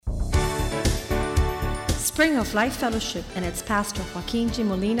Spring of Life Fellowship and its pastor Joaquin G.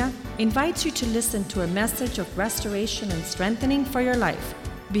 Molina invites you to listen to a message of restoration and strengthening for your life.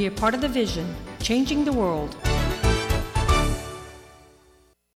 Be a part of the vision, changing the world.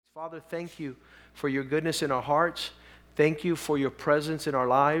 Father, thank you for your goodness in our hearts. Thank you for your presence in our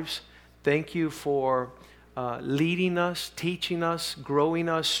lives. Thank you for leading us, teaching us, growing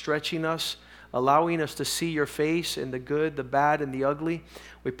us, stretching us, allowing us to see your face in the good, the bad, and the ugly.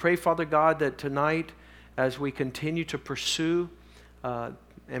 We pray, Father God, that tonight, as we continue to pursue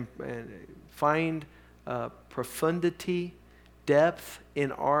and find profundity, depth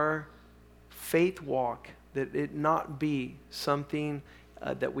in our faith walk, that it not be something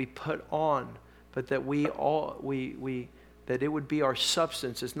that we put on, but that that it would be our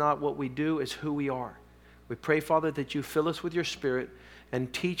substance. It's not what we do, it's who we are. We pray, Father, that you fill us with your Spirit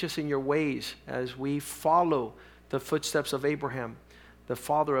and teach us in your ways as we follow the footsteps of Abraham, the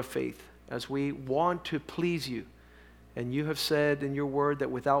father of faith, as we want to please you. And you have said in your word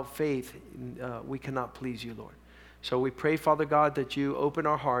that without faith, we cannot please you, Lord. So we pray, Father God, that you open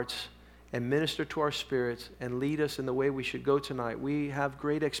our hearts and minister to our spirits and lead us in the way we should go tonight. We have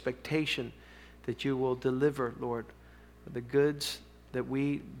great expectation that you will deliver, Lord, the goods that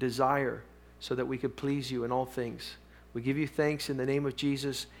we desire so that we could please you in all things. We give you thanks in the name of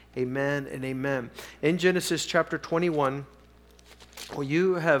Jesus. Amen and amen. In Genesis chapter 21,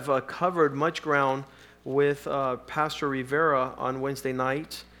 you have covered much ground with Pastor Rivera on Wednesday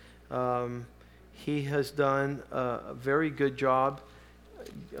nights. He has done a very good job.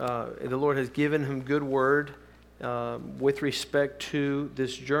 The Lord has given him good word with respect to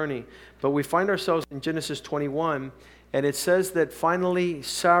this journey. But we find ourselves in Genesis 21, and it says that finally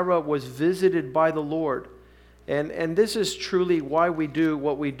Sarah was visited by the Lord. And this is truly why we do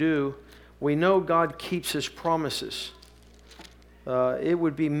what we do. We know God keeps his promises. It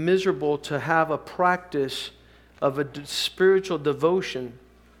would be miserable to have a practice of a spiritual devotion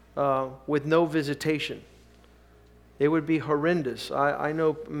with no visitation. It would be horrendous. I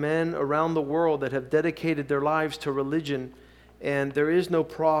know men around the world that have dedicated their lives to religion, and there is no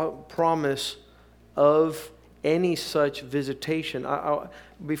promise of any such visitation.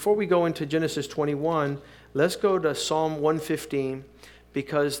 Before we go into Genesis 21, let's go to Psalm 115,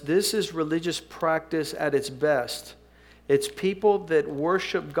 because this is religious practice at its best. It's people that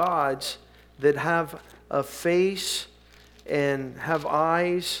worship gods that have a face and have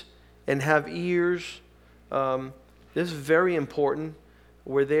eyes and have ears. This is very important.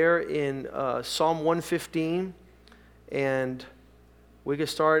 We're there in Psalm 115, and we can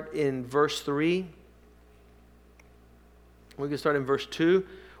start in verse 3. We can start in verse 2.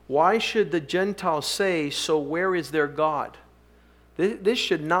 Why should the Gentiles say, so where is their God? This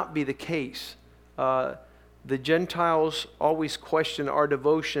should not be the case. The Gentiles always question our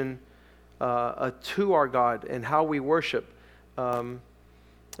devotion to our God and how we worship.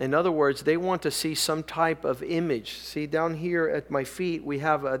 In other words, they want to see some type of image. See, down here at my feet, we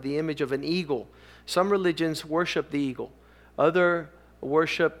have the image of an eagle. Some religions worship the eagle. Other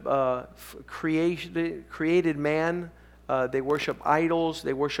worship created man. They worship idols.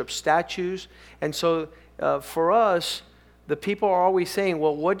 They worship statues. And so for us, the people are always saying,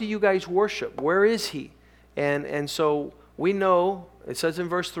 well, what do you guys worship? Where is he? And so we know, it says in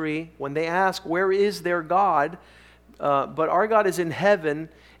verse 3, when they ask, where is their God? But our God is in heaven,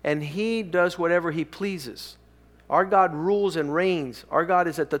 and he does whatever he pleases. Our God rules and reigns. Our God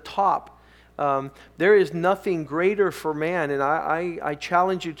is at the top. There is nothing greater for man, and I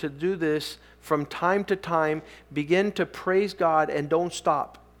challenge you to do this from time to time. Begin to praise God and don't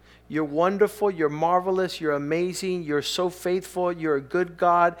stop. You're wonderful, you're marvelous, you're amazing, you're so faithful, you're a good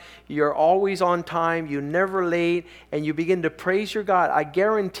God, you're always on time, you're never late, and you begin to praise your God. I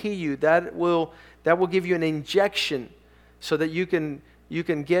guarantee you that will give you an injection so that you can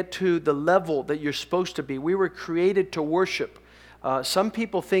get to the level that you're supposed to be. We were created to worship. Some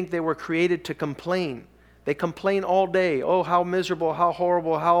people think they were created to complain. They complain all day. Oh, how miserable, how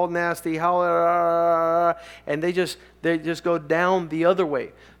horrible, how nasty, and they just go down the other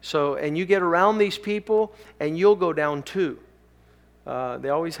way. So, and you get around these people, and you'll go down too. They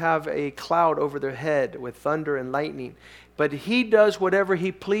always have a cloud over their head with thunder and lightning. But he does whatever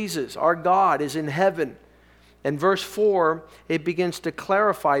he pleases. Our God is in heaven. And verse 4, it begins to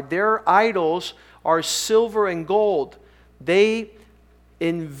clarify. Their idols are silver and gold. They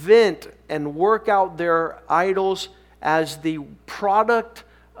invent and work out their idols as the product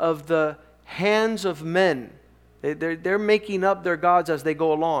of the hands of men. They're making up their gods as they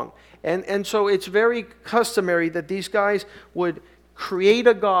go along. And so it's very customary that these guys would create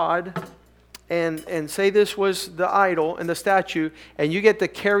a god and say this was the idol and the statue, and you get to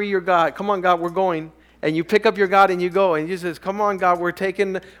carry your God. Come on, God, we're going. And you pick up your God and you go. And he says, come on, God,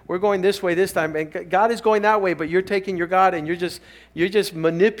 we're going this way this time. And God is going that way, but you're taking your God and you're just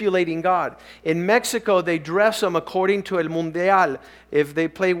manipulating God. In Mexico, they dress them according to El Mundial. If they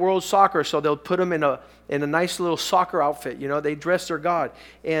play world soccer, so they'll put them in a nice little soccer outfit. You know, they dress their God.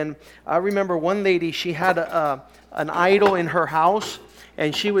 And I remember one lady, she had an idol in her house.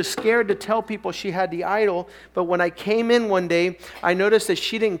 And she was scared to tell people she had the idol. But when I came in one day, I noticed that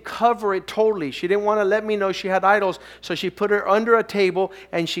she didn't cover it totally. She didn't want to let me know she had idols. So she put it under a table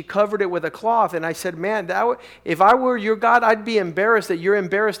and she covered it with a cloth. And I said, man, if I were your God, I'd be embarrassed that you're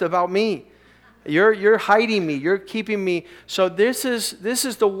embarrassed about me. You're hiding me. You're keeping me. So this is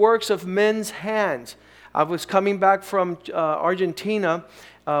the works of men's hands. I was coming back from Argentina.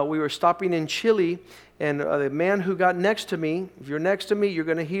 We were stopping in Chile. And the man who got next to me, if you're next to me, you're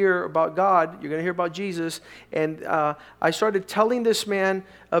going to hear about God. You're going to hear about Jesus. And I started telling this man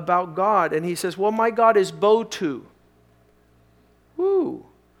about God. And he says, well, my God is Botu. Woo.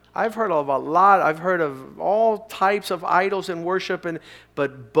 I've heard of a lot. I've heard of all types of idols and worship.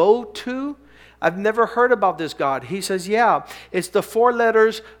 But Botu? I've never heard about this God. He says, yeah, it's the 4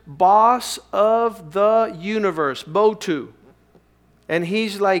 letters, boss of the universe, Botu. And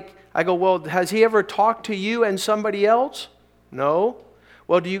he's like, I go, well, has he ever talked to you and somebody else? No.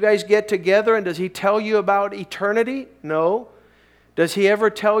 Well, do you guys get together and does he tell you about eternity? No. Does he ever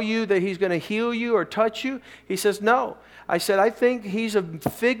tell you that he's going to heal you or touch you? He says, no. I said, I think he's a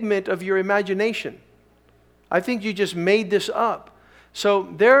figment of your imagination. I think you just made this up. So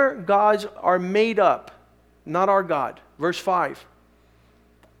their gods are made up, not our God. Verse 5.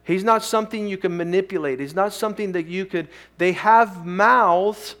 He's not something you can manipulate. He's not something that you could... They have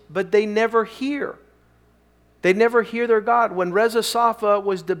mouths, but they never hear. They never hear their God. When Reza Safa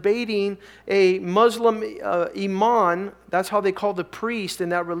was debating a Muslim imam, that's how they call the priest in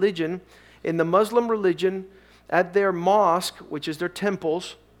that religion, in the Muslim religion, at their mosque, which is their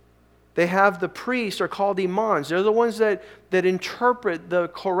temples, they have the priests are called imams. They're the ones that interpret the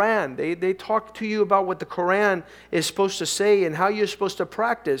Quran. They talk to you about what the Quran is supposed to say and how you're supposed to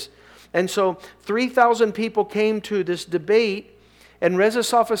practice. And so 3,000 people came to this debate, and Reza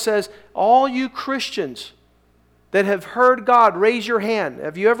Safa says, all you Christians that have heard God, raise your hand.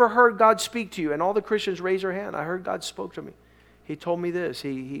 Have you ever heard God speak to you? And all the Christians raise their hand. I heard God spoke to me. He told me this.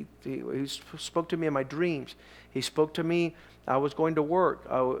 He spoke to me in my dreams. He spoke to me. I was going to work.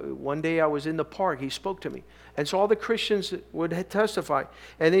 One day I was in the park. He spoke to me. And so all the Christians would testify.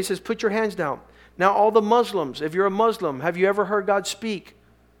 And he says, put your hands down. Now all the Muslims, if you're a Muslim, have you ever heard God speak?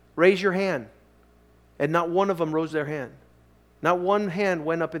 Raise your hand. And not one of them rose their hand. Not one hand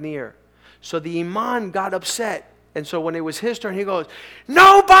went up in the air. So the imam got upset. And so when it was his turn, he goes,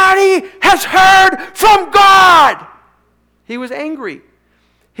 nobody has heard from God. He was angry.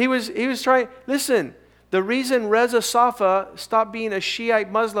 He was trying, listen, the reason Reza Safa stopped being a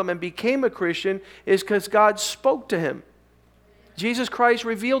Shiite Muslim and became a Christian is because God spoke to him. Jesus Christ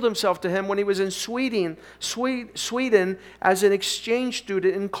revealed himself to him when he was in Sweden as an exchange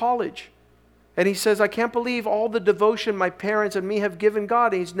student in college. And he says, I can't believe all the devotion my parents and me have given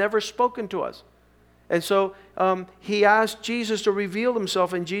God, and he's never spoken to us. And so he asked Jesus to reveal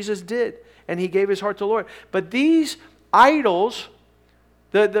himself, and Jesus did. And he gave his heart to the Lord. But these idols,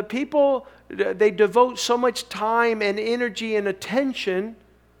 the people, they devote so much time and energy and attention.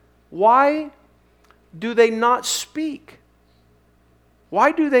 Why do they not speak?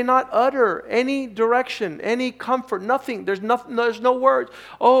 Why do they not utter any direction, any comfort? Nothing. There's no words.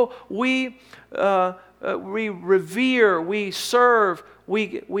 Oh, we revere, we serve,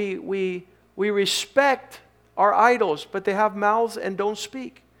 we respect our idols, but they have mouths and don't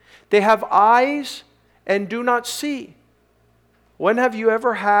speak. They have eyes and do not see. When have you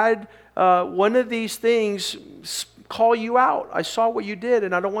ever had one of these things call you out? I saw what you did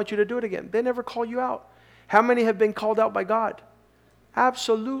and I don't want you to do it again. They never call you out. How many have been called out by God?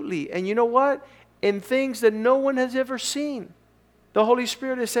 Absolutely. And you know what? In things that no one has ever seen. The Holy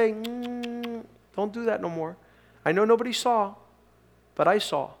Spirit is saying, don't do that no more. I know nobody saw, but I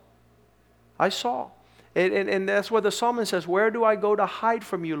saw. I saw. And that's what the psalmist says, where do I go to hide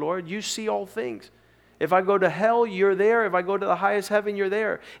from you, Lord? You see all things. If I go to hell, you're there. If I go to the highest heaven, you're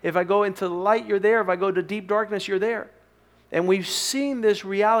there. If I go into the light, you're there. If I go to deep darkness, you're there. And we've seen this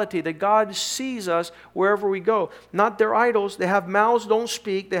reality that God sees us wherever we go. Not their idols. They have mouths, don't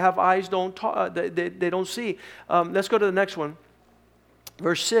speak. They have eyes, don't talk, they don't see. Let's go to the next one.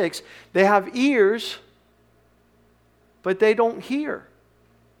 Verse 6. They have ears, but they don't hear.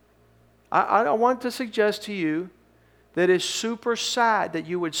 I want to suggest to you that it's super sad that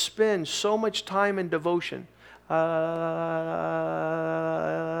you would spend so much time in devotion.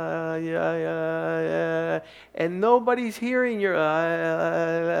 and nobody's hearing your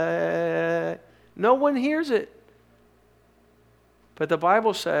no one hears it. But the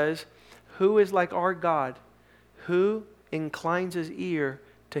Bible says, who is like our God, who inclines his ear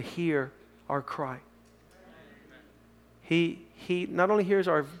to hear our cry? He not only hears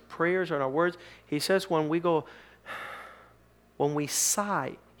our prayers and our words, he says when we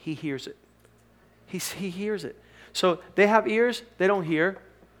sigh, he hears it. He hears it. So they have ears, they don't hear.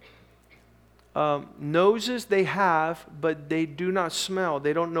 Noses they have, but they do not smell.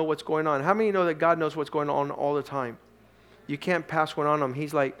 They don't know what's going on. How many know that God knows what's going on all the time? You can't pass one on him.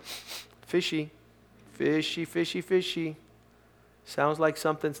 He's like, fishy, fishy, fishy, fishy. Sounds like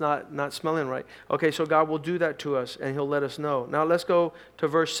something's not smelling right. Okay, so God will do that to us, and he'll let us know. Now let's go to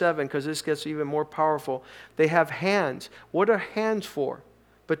verse 7, because this gets even more powerful. They have hands. What are hands for?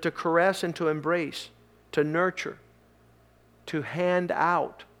 But to caress and to embrace, to nurture, to hand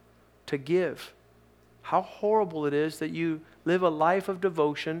out, to give. How horrible it is that you live a life of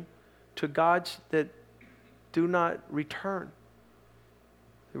devotion to gods that do not return.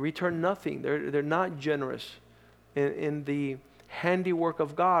 They return nothing. They're not generous. In the handiwork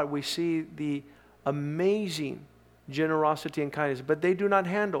of God, we see the amazing generosity and kindness, but they do not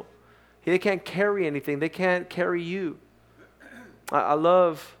handle. They can't carry anything. They can't carry you. I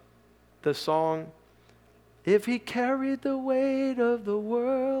love the song, if he carried the weight of the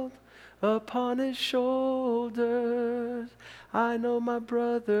world upon his shoulders, I know, my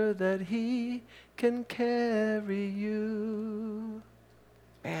brother, that he can carry you.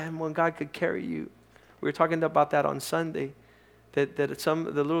 Man, when God could carry you. We were talking about that on Sunday, that the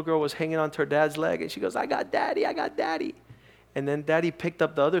little girl was hanging onto her dad's leg, and she goes, I got daddy. And then daddy picked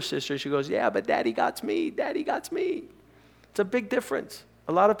up the other sister. She goes, yeah, but daddy got me. It's a big difference.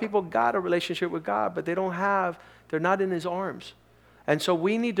 A lot of people got a relationship with God, but they're not in his arms. And so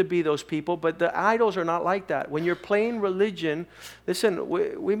we need to be those people, but the idols are not like that. When you're playing religion, listen,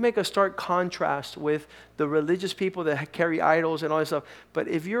 we make a stark contrast with the religious people that carry idols and all that stuff. But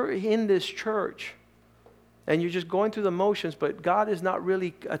if you're in this church and you're just going through the motions, but God is not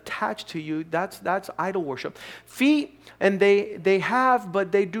really attached to you, that's idol worship. Feet, and they have,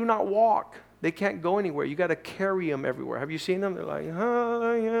 but they do not walk. They can't go anywhere. You got to carry them everywhere. Have you seen them? They're like,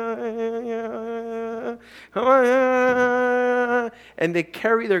 and they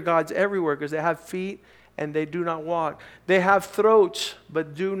carry their gods everywhere because they have feet and they do not walk. They have throats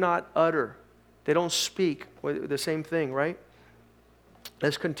but do not utter. They don't speak. The same thing, right?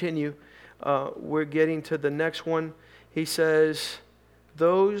 Let's continue. We're getting to the next one. He says,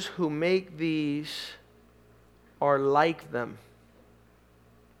 those who make these are like them.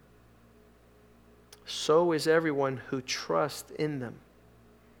 So is everyone who trusts in them.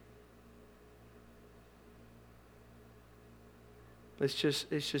 It's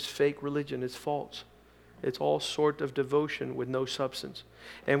just fake religion. It's false. It's all sort of devotion with no substance.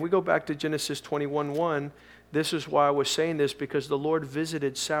 And we go back to Genesis 21:1. This is why I was saying this, because the Lord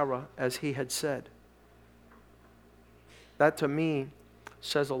visited Sarah as he had said. That to me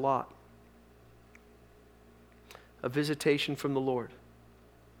says a lot. A visitation from the Lord.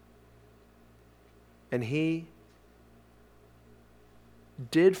 And he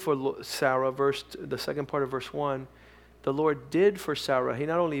did for Sarah, the second part of verse 1, the Lord did for Sarah. He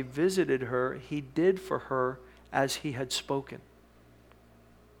not only visited her, he did for her as he had spoken.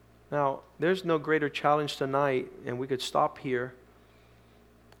 Now, there's no greater challenge tonight, and we could stop here,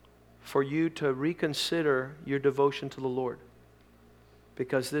 for you to reconsider your devotion to the Lord.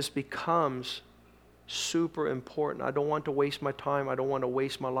 Because this becomes super important. I don't want to waste my time. I don't want to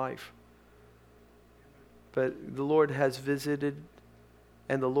waste my life. But the Lord has visited,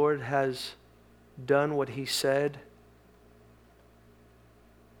 and the Lord has done what he said.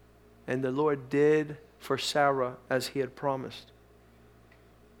 And the Lord did for Sarah as he had promised.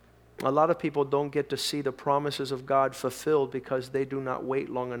 A lot of people don't get to see the promises of God fulfilled because they do not wait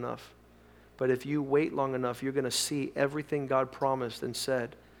long enough. But if you wait long enough, you're going to see everything God promised and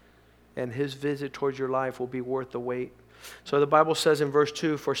said. And his visit towards your life will be worth the wait. So the Bible says in verse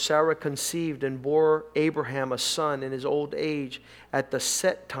 2, for Sarah conceived and bore Abraham a son in his old age at the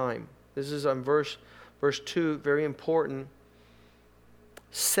set time. This is on verse 2, very important.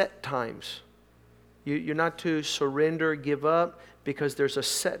 Set times. You're not to surrender, give up, because there's a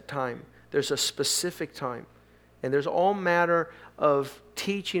set time. There's a specific time. And there's all manner of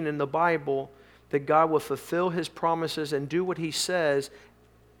teaching in the Bible that God will fulfill his promises and do what he says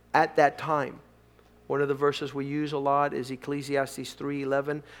at that time. One of the verses we use a lot is Ecclesiastes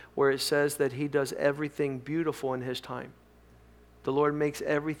 3:11, where it says that he does everything beautiful in his time. The Lord makes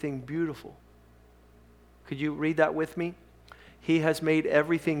everything beautiful. Could you read that with me? He has made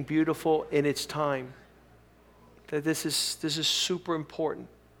everything beautiful in its time. that this is super important.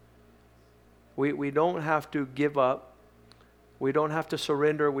 We don't have to give up. We don't have to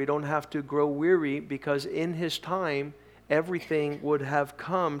surrender. We don't have to grow weary, because in His time, everything would have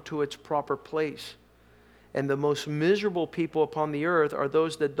come to its proper place. And the most miserable people upon the earth are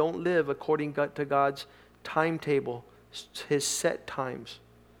those that don't live according to God's timetable, His set times.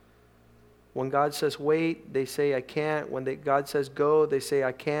 When God says wait, they say I can't. When God says go, they say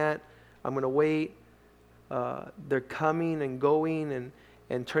I can't. I'm going to wait. They're coming and going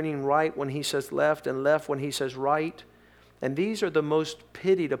and turning right when He says left, and left when He says right. And these are the most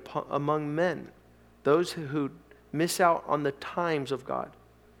pitied among men, those who miss out on the times of God.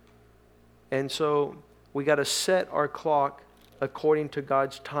 And so we got to set our clock according to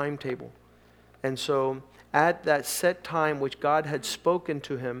God's timetable. And so at that set time which God had spoken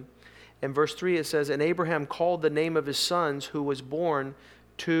to him, in verse 3 it says, and Abraham called the name of his sons who was born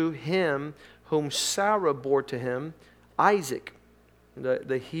to him, whom Sarah bore to him, Isaac.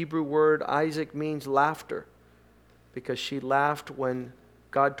 The Hebrew word Isaac means laughter, because she laughed when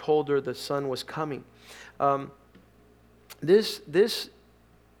God told her the son was coming. This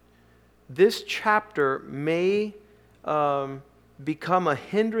chapter may become a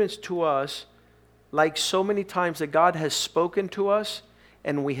hindrance to us, like so many times that God has spoken to us,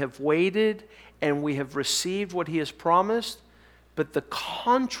 and we have waited, and we have received what He has promised, but the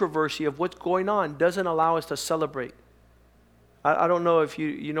controversy of what's going on doesn't allow us to celebrate. I don't know if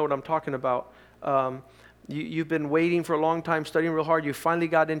you know what I'm talking about. You've been waiting for a long time, studying real hard. You finally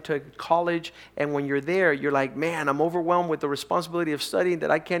got into college, and when you're there, you're like, man, I'm overwhelmed with the responsibility of studying that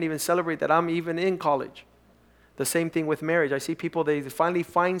I can't even celebrate that I'm even in college. The same thing with marriage. I see people, they finally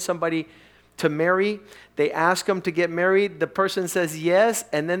find somebody to marry. They ask them to get married. The person says yes,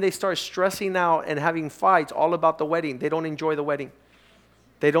 and then they start stressing out and having fights all about the wedding. They don't enjoy the wedding.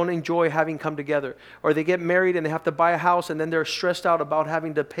 They don't enjoy having come together. Or they get married and they have to buy a house, and then they're stressed out about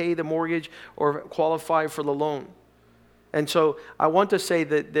having to pay the mortgage or qualify for the loan. And so I want to say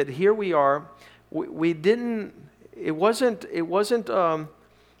that here we are. It wasn't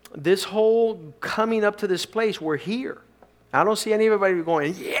this whole coming up to this place. We're here. I don't see anybody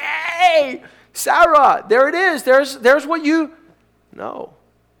going, yay, Sarah, there it is. There's what you... No.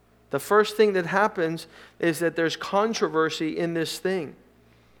 The first thing that happens is that there's controversy in this thing.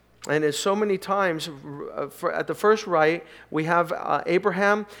 And as so many times, at the first right, we have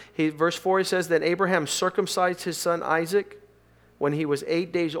Abraham. Verse 4, he says that Abraham circumcised his son Isaac when he was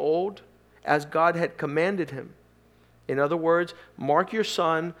 8 days old, as God had commanded him. In other words, mark your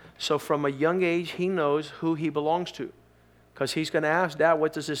son so from a young age he knows who he belongs to. Because he's going to ask, Dad,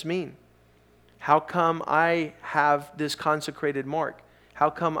 what does this mean? How come I have this consecrated mark? How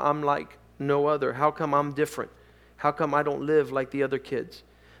come I'm like no other? How come I'm different? How come I don't live like the other kids?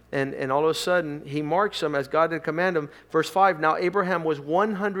 And all of a sudden, he marks him as God had commanded him. Verse 5, now Abraham was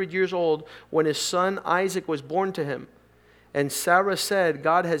 100 years old when his son Isaac was born to him. And Sarah said,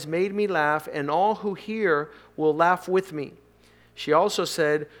 God has made me laugh, and all who hear will laugh with me. She also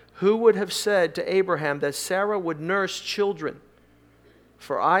said, who would have said to Abraham that Sarah would nurse children?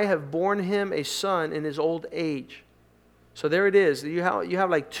 For I have borne him a son in his old age. So there it is. You have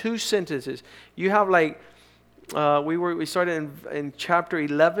like two sentences. You have like... We started in chapter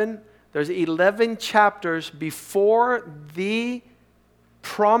 11. There's 11 chapters before the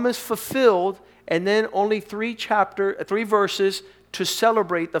promise fulfilled, and then only 3 verses to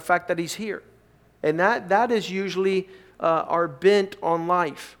celebrate the fact that he's here. And that is usually our bent on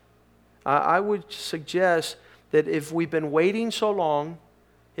life. I would suggest that if we've been waiting so long,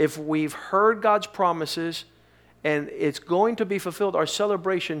 if we've heard God's promises, and it's going to be fulfilled, our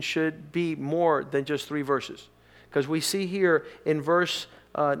celebration should be more than just 3 verses. Because we see here in verse,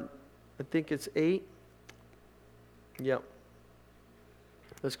 I think it's 8. Yep.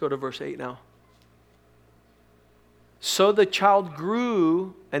 Let's go to verse 8 now. So the child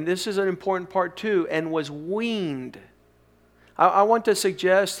grew, and this is an important part too, and was weaned. I want to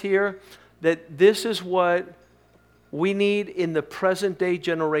suggest here that this is what we need in the present day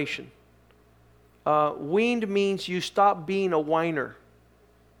generation. Weaned means you stop being a whiner.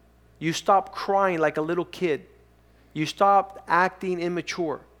 You stop crying like a little kid. You stop acting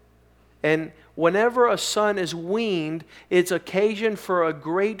immature. And whenever a son is weaned, it's occasion for a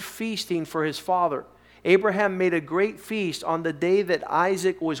great feasting for his father. Abraham made a great feast on the day that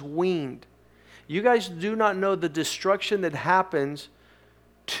Isaac was weaned. You guys do not know the destruction that happens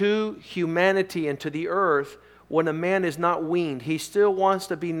to humanity and to the earth when a man is not weaned. He still wants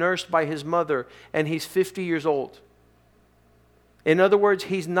to be nursed by his mother, and he's 50 years old. In other words,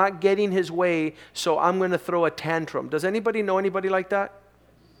 he's not getting his way, so I'm going to throw a tantrum. Does anybody know anybody like that?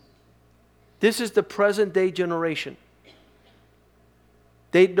 This is the present day generation.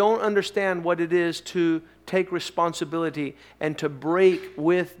 They don't understand what it is to take responsibility and to break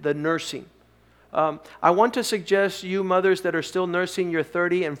with the nursing. I want to suggest you mothers that are still nursing your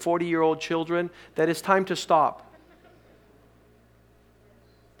 30 and 40-year-old children that it's time to stop.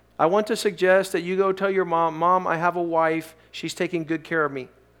 I want to suggest that you go tell your mom, Mom, I have a wife. She's taking good care of me.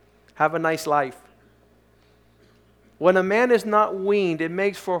 Have a nice life. When a man is not weaned, it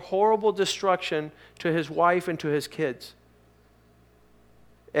makes for horrible destruction to his wife and to his kids.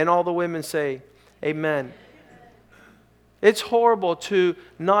 And all the women say, Amen. It's horrible to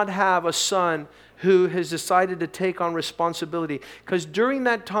not have a son who has decided to take on responsibility. Because during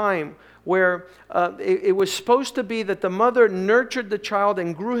that time where it was supposed to be that the mother nurtured the child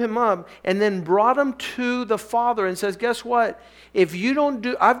and grew him up and then brought him to the father and says, guess what? If you don't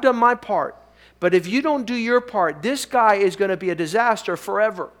do, I've done my part, but if you don't do your part, this guy is going to be a disaster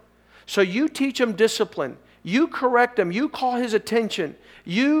forever. So you teach him discipline. You correct him. You call his attention.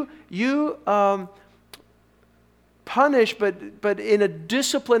 You punish, but in a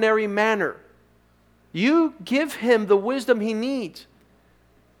disciplinary manner. You give him the wisdom he needs.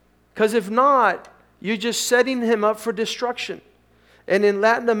 Because if not, you're just setting him up for destruction. And in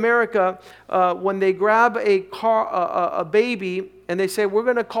Latin America, when they grab a baby and they say, we're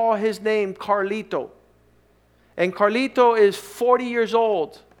going to call his name Carlito. And Carlito is 40 years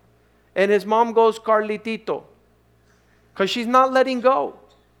old. And his mom goes, Carlitito. Because she's not letting go.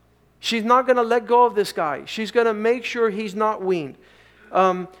 She's not going to let go of this guy. She's going to make sure he's not weaned.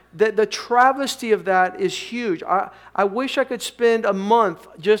 The travesty of that is huge. I wish I could spend a month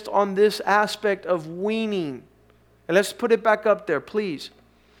just on this aspect of weaning. And let's put it back up there, please.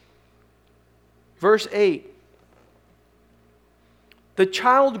 Verse 8. The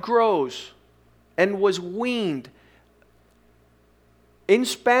child grows and was weaned. In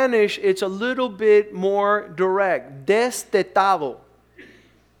Spanish, it's a little bit more direct. Destetado.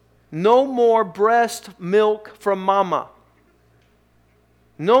 No more breast milk from mama.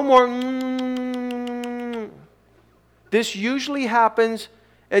 No more. This usually happens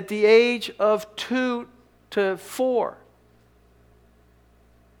at the age of 2 to 4.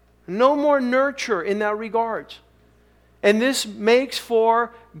 No more nurture in that regards. And this makes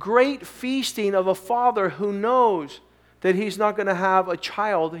for great feasting of a father who knows that he's not going to have a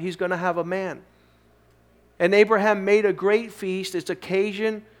child, he's going to have a man. And Abraham made a great feast. It's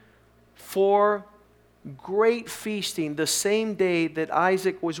occasion for great feasting. The same day that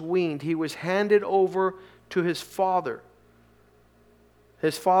Isaac was weaned, he was handed over to his father.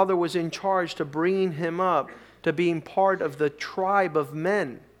 His father was in charge to bringing him up, to being part of the tribe of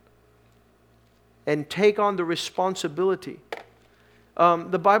men and take on the responsibility.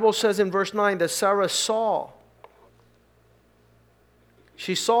 The Bible says in verse 9 that Sarah saw.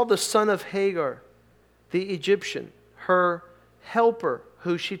 She saw the son of Hagar, the Egyptian, her helper,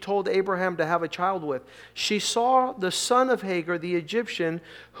 who she told Abraham to have a child with. She saw the son of Hagar, the Egyptian,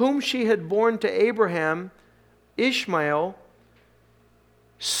 whom she had borne to Abraham, Ishmael,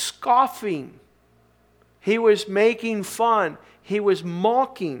 scoffing. He was making fun. He was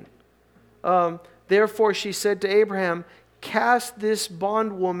mocking. Therefore she said to Abraham, cast this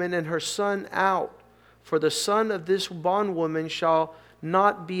bondwoman and her son out, for the son of this bondwoman shall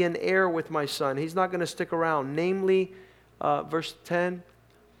not be an heir with my son. He's not going to stick around. Namely, verse 10,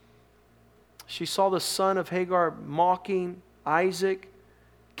 she saw the son of Hagar mocking Isaac,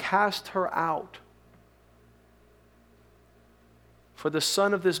 cast her out. For the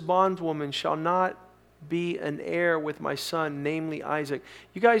son of this bondwoman shall not be an heir with my son, namely Isaac.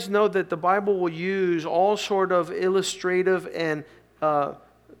 You guys know that the Bible will use all sort of illustrative and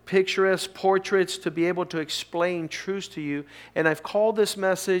picturesque portraits to be able to explain truths to you. And I've called this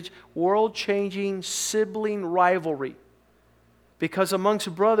message world-changing sibling rivalry. Because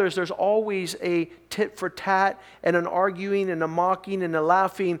amongst brothers, there's always a tit for tat and an arguing and a mocking and a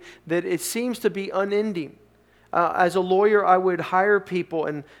laughing that it seems to be unending. As a lawyer, I would hire people,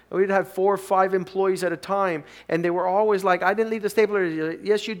 and we'd have 4 or 5 employees at a time, and they were always like, I didn't leave the stapler.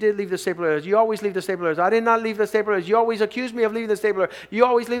 Yes, you did leave the stapler. You always leave the stapler. I did not leave the stapler. You always accuse me of leaving the stapler. You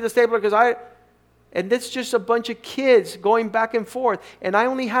always leave the stapler because I... And that's just a bunch of kids going back and forth. And I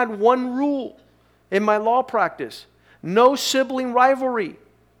only had one rule in my law practice. No sibling rivalry.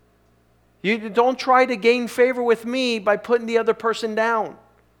 You don't try to gain favor with me by putting the other person down.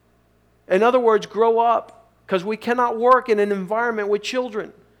 In other words, grow up. Because we cannot work in an environment with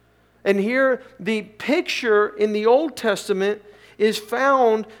children. And here, the picture in the Old Testament is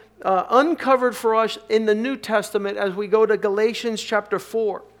found uncovered for us in the New Testament as we go to Galatians chapter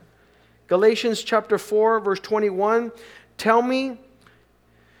 4. Galatians chapter 4, verse 21. Tell me,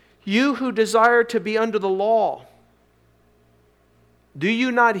 You who desire to be under the law, do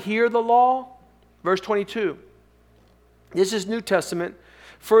you not hear the law? Verse 22. This is New Testament.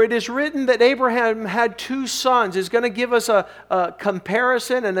 For it is written that Abraham had 2 sons. It's going to give us a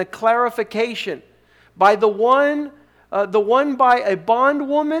comparison and a clarification. By the one by a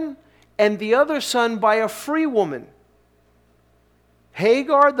bondwoman, and the other son by a free woman.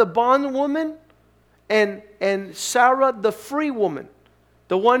 Hagar, the bondwoman, and Sarah, the free woman.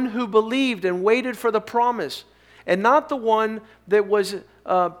 The one who believed and waited for the promise. And not the one that was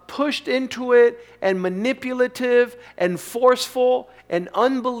pushed into it and manipulative and forceful and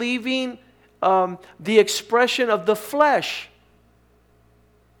unbelieving, the expression of the flesh.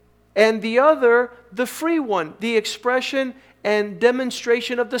 And the other, the free one, the expression and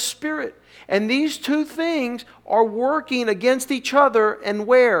demonstration of the Spirit. And these 2 things are working against each other, and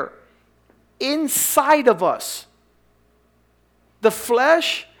where? Inside of us. The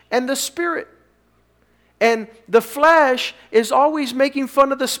flesh and the Spirit. And the flesh is always making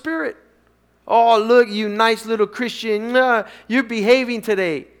fun of the Spirit. Oh, look, you nice little Christian. You're behaving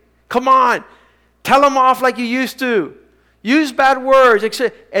today. Come on. Tell them off like you used to. Use bad words.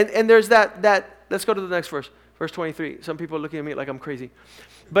 And there's that. Let's go to the next verse. Verse 23. Some people are looking at me like I'm crazy.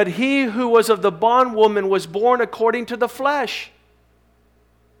 But he who was of the bondwoman was born according to the flesh.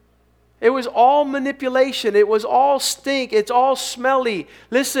 It was all manipulation. It was all stink. It's all smelly.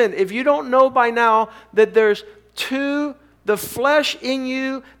 Listen, if you don't know by now that there's 2, the flesh in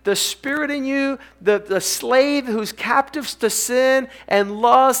you, the Spirit in you, the slave who's captive to sin and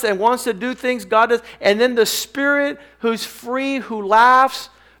lust and wants to do things God does, and then the Spirit who's free, who laughs,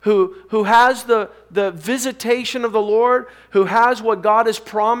 who has the visitation of the Lord, who has what God has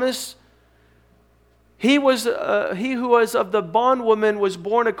promised. He who was of the bondwoman was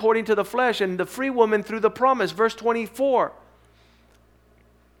born according to the flesh, and the free woman through the promise. Verse 24.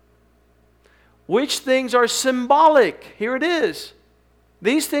 Which things are symbolic? Here it is.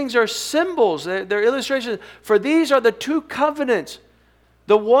 These things are symbols. They're illustrations. For these are the 2 covenants.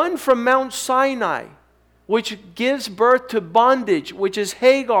 The one from Mount Sinai, which gives birth to bondage, which is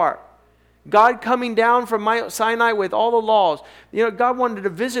Hagar. God coming down from Mount Sinai with all the laws. You know, God wanted to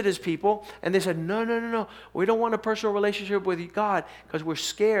visit His people, and they said, no. We don't want a personal relationship with God because we're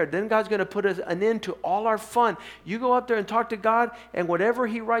scared. Then God's going to put an end to all our fun. You go up there and talk to God, and whatever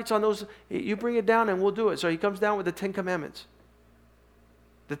He writes on those, you bring it down and we'll do it. So He comes down with the 10 Commandments.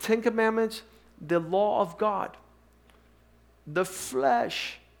 The 10 Commandments, the law of God. The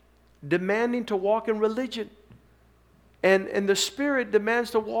flesh demanding to walk in religion. And the Spirit demands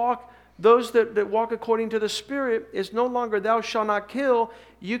to walk. Those that walk according to the Spirit is no longer thou shalt not kill.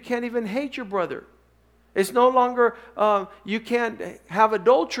 You can't even hate your brother. It's no longer you can't have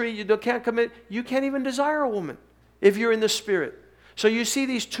adultery. You can't commit. You can't even desire a woman if you're in the Spirit. So you see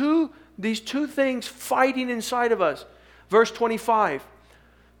these two things fighting inside of us. Verse 25.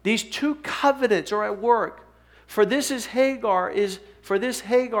 These 2 covenants are at work. For this Hagar is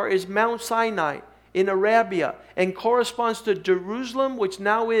Mount Sinai in Arabia, and corresponds to Jerusalem, which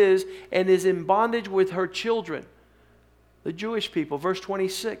now is, and is in bondage with her children. The Jewish people, verse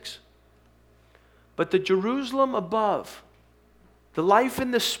 26. But the Jerusalem above, the life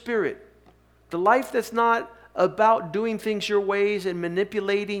in the Spirit, the life that's not about doing things your ways and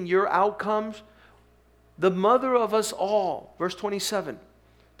manipulating your outcomes, the mother of us all, verse 27,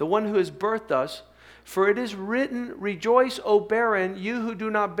 the one who has birthed us. For it is written, rejoice, O barren, you who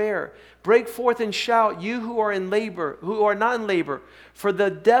do not bear. Break forth and shout, you who are in labor, who are not in labor. For the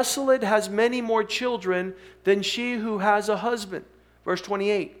desolate has many more children than she who has a husband. Verse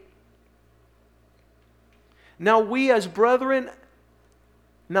 28. Now we,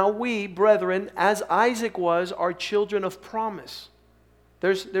 brethren, as Isaac was, are children of promise.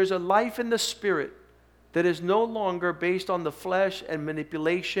 There's a life in the Spirit that is no longer based on the flesh and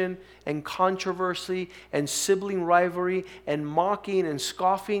manipulation and controversy and sibling rivalry and mocking and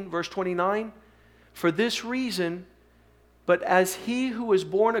scoffing. Verse 29, for this reason, but as he who was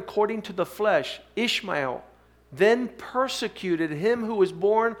born according to the flesh, Ishmael, then persecuted him who was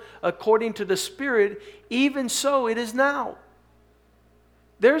born according to the Spirit, even so it is now.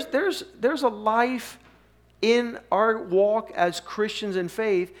 There's a life in our walk as Christians in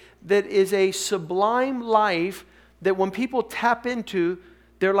faith that is a sublime life that when people tap into,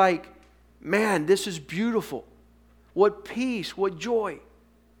 they're like, man, this is beautiful. What peace, what joy.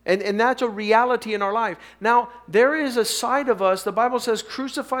 And that's a reality in our life. Now, there is a side of us, the Bible says,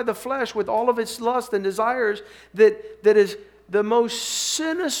 crucify the flesh with all of its lust and desires, that is the most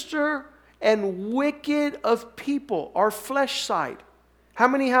sinister and wicked of people, our flesh side. How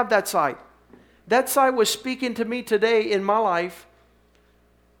many have that side? That side was speaking to me today in my life.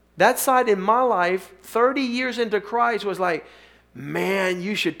 That side in my life, 30 years into Christ, was like, man,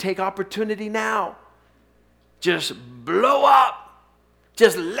 you should take opportunity now. Just blow up.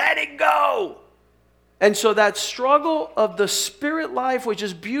 Just let it go. And so that struggle of the spirit life, which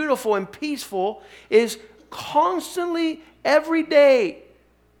is beautiful and peaceful, is constantly, every day,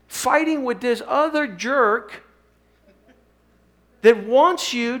 fighting with this other jerk that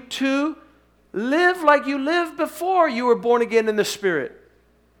wants you to live like you lived before you were born again in the Spirit.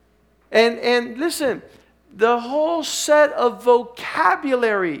 And listen, the whole set of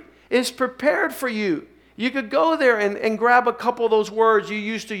vocabulary is prepared for you. You could go there and grab a couple of those words you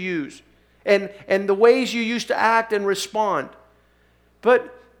used to use and the ways you used to act and respond.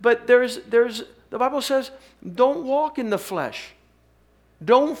 But there's the Bible says, don't walk in the flesh.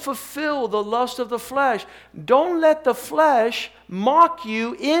 Don't fulfill the lust of the flesh. Don't let the flesh mock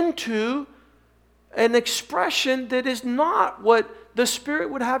you into an expression that is not what the Spirit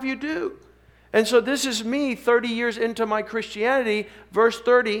would have you do. And so this is me 30 years into my Christianity. Verse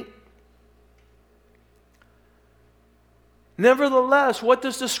 30. Nevertheless, what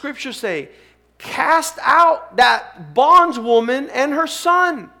does the Scripture say? Cast out that bondswoman and her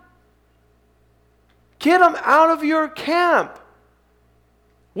son. Get them out of your camp.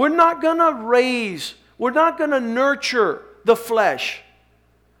 We're not going to nurture the flesh.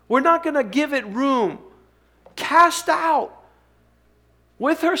 We're not going to give it room. Cast out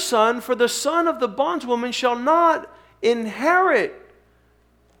with her son, for the son of the bondswoman shall not inherit,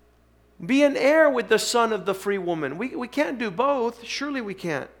 be an heir with the son of the free woman. We can't do both. Surely we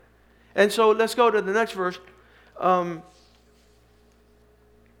can't. And so let's go to the next verse.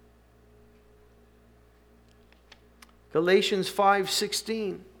 Galatians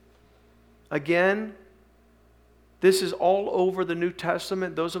 5:16. Again, this is all over the New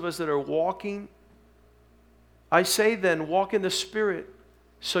Testament. Those of us that are walking, I say then, walk in the Spirit,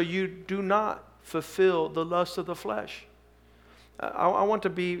 so you do not fulfill the lust of the flesh. I want to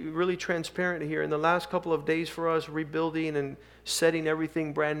be really transparent here. In the last couple of days for us, rebuilding and setting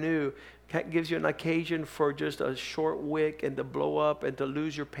everything brand new gives you an occasion for just a short wick and to blow up and to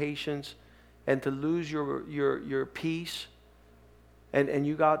lose your patience and to lose your peace. And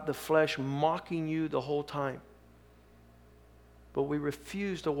you got the flesh mocking you the whole time. But we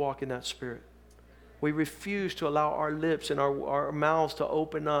refuse to walk in that spirit. We refuse to allow our lips and our mouths to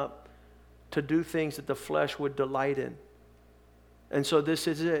open up to do things that the flesh would delight in. And so this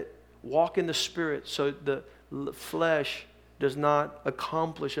is it. Walk in the Spirit so the flesh does not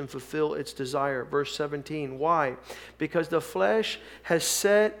accomplish and fulfill its desire. Verse 17. Why? Because the flesh has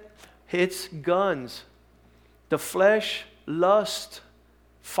set its guns. The flesh lusts,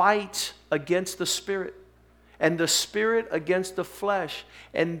 fights against the Spirit, and the Spirit against the flesh.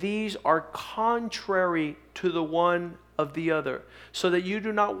 And these are contrary to the one of the other, so that you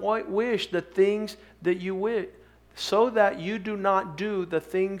do not wish the things that you wish. So that you do not do the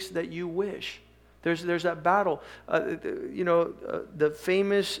things that you wish. There's that battle. The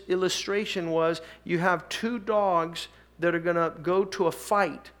famous illustration was you have two dogs that are going to go to a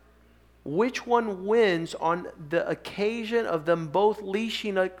fight. Which one wins on the occasion of them both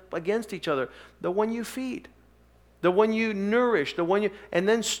leashing against each other? The one you feed. The one you nourish. And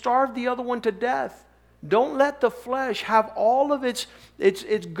then starve the other one to death. Don't let the flesh have all of its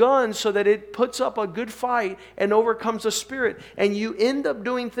guns so that it puts up a good fight and overcomes the Spirit. And you end up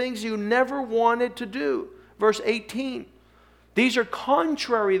doing things you never wanted to do. Verse 18. These are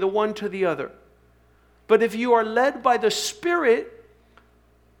contrary the one to the other. But if you are led by the Spirit,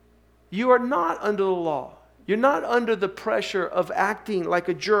 you are not under the law. You're not under the pressure of acting like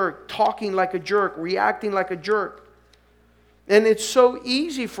a jerk, talking like a jerk, reacting like a jerk. And it's so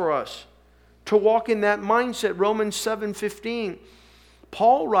easy for us to walk in that mindset. Romans 7:15.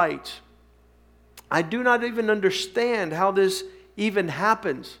 Paul writes, I do not even understand how this even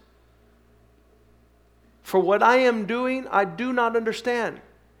happens. For what I am doing, I do not understand.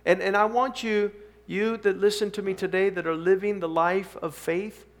 And I want you that listen to me today that are living the life of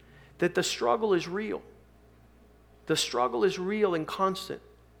faith, that the struggle is real. The struggle is real and constant.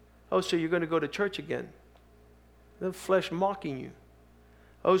 Oh, so you're going to go to church again. The flesh mocking you.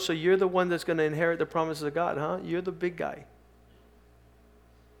 Oh, so you're the one that's going to inherit the promises of God, huh? You're the big guy.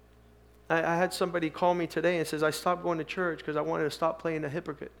 I had somebody call me today and says, I stopped going to church because I wanted to stop playing the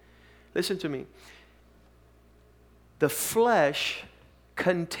hypocrite. Listen to me. The flesh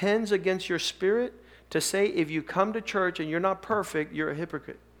contends against your spirit to say if you come to church and you're not perfect, you're a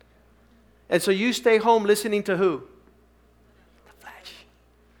hypocrite. And so you stay home listening to who? The flesh.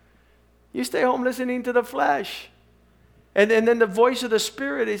 You stay home listening to the flesh. And then the voice of the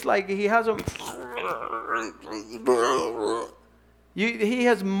Spirit is like he has a... He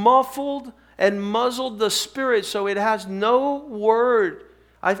has muffled and muzzled the spirit so it has no word.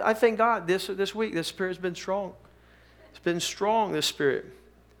 I thank God this week the Spirit's been strong. It's been strong, the Spirit.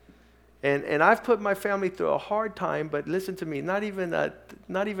 And I've put my family through a hard time, but listen to me, not even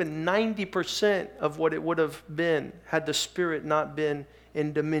 90% of what it would have been had the Spirit not been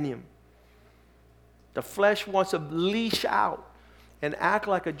in dominion. The flesh wants to leash out and act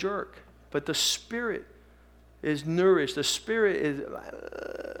like a jerk, but the Spirit is nourished. The Spirit is,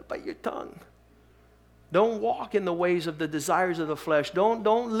 bite your tongue. Don't walk in the ways of the desires of the flesh.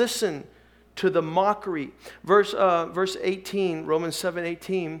 Don't listen to the mockery. Verse 18, Romans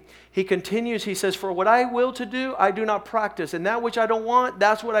 7:18, he continues, he says, for what I will to do, I do not practice. And that which I don't want,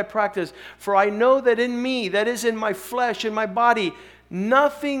 that's what I practice. For I know that in me, that is in my flesh, in my body,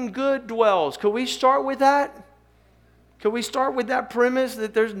 nothing good dwells. Could we start with that? Could we start with that premise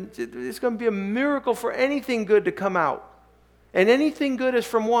that it's going to be a miracle for anything good to come out? And anything good is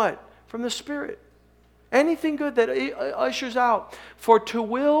from what? From the Spirit. Anything good that ushers out. For to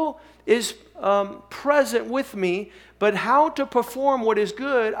will is present with me, but how to perform what is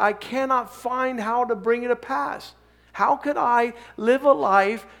good, I cannot find how to bring it to pass. How could I live a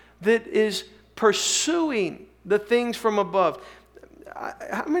life that is pursuing the things from above?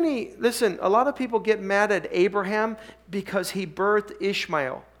 Listen, a lot of people get mad at Abraham because he birthed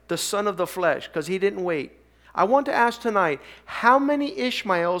Ishmael, the son of the flesh, because he didn't wait. I want to ask tonight, how many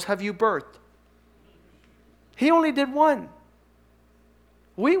Ishmaels have you birthed? He only did one.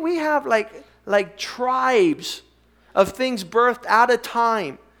 We have like tribes of things birthed out of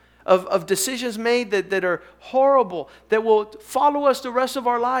time, of decisions made that are horrible, that will follow us the rest of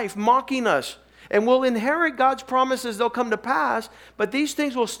our life, mocking us. And we'll inherit God's promises, they'll come to pass, but these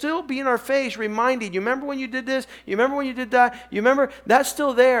things will still be in our face, reminding you, remember when you did this? You remember when you did that? You remember? That's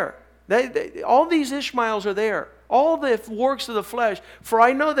still there. All these Ishmaels are there. All the works of the flesh. For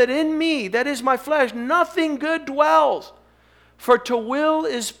I know that in me, that is my flesh, nothing good dwells. For to will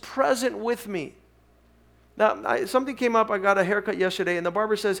is present with me. Now, something came up. I got a haircut yesterday, and the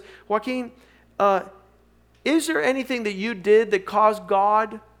barber says, Joaquin, is there anything that you did that caused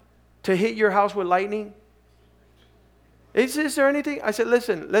God to hit your house with lightning? Is there anything? I said,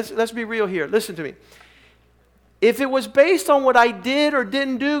 listen, let's be real here. Listen to me. If it was based on what I did or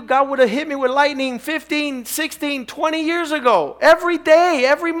didn't do, God would have hit me with lightning 15, 16, 20 years ago. Every day,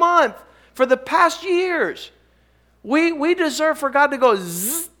 every month, for the past years. We deserve for God to go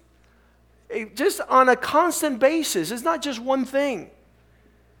zzz, just on a constant basis. It's not just one thing.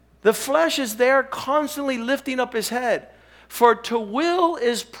 The flesh is there constantly lifting up his head. For to will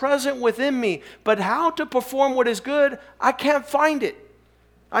is present within me, but how to perform what is good, I can't find it.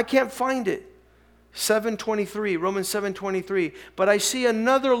 I can't find it. 7:23, Romans 7:23. But I see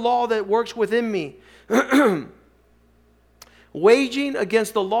another law that works within me, waging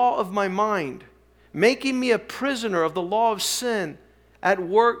against the law of my mind, making me a prisoner of the law of sin at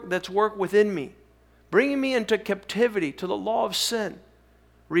work that's work within me, bringing me into captivity to the law of sin,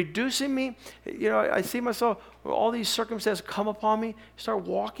 reducing me. I see myself, all these circumstances come upon me, start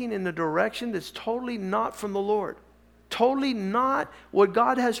walking in a direction that's totally not from the Lord. Totally not what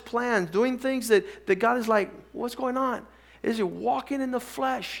God has planned. Doing things that God is like, what's going on? Is it walking in the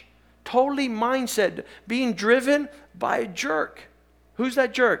flesh? Totally mindset, being driven by a jerk. Who's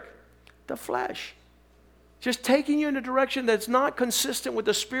that jerk? The flesh. Just taking you in a direction that's not consistent with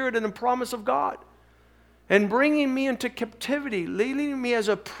the Spirit and the promise of God. And bringing me into captivity, leading me as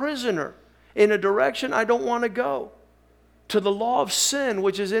a prisoner in a direction I don't want to go. To the law of sin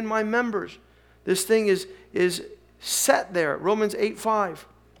which is in my members. This thing is set there. Romans 8:5.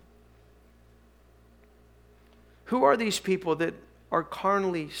 Who are these people that are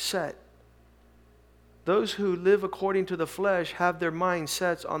carnally set? Those who live according to the flesh have their mind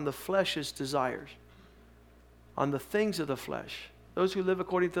set on the flesh's desires, on the things of the flesh. Those who live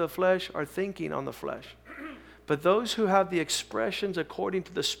according to the flesh are thinking on the flesh. But those who have the expressions according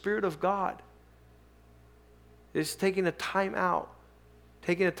to the Spirit of God is taking a time out,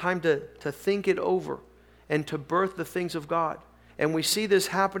 taking a time to think it over and to birth the things of God. And we see this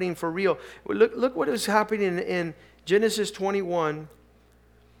happening for real. Look what is happening in Genesis 21.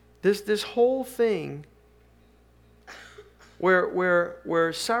 This whole thing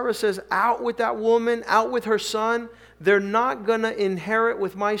where Sarah says, out with that woman, out with her son. They're not going to inherit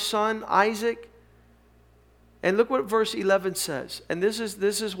with my son, Isaac. And look what verse 11 says. And this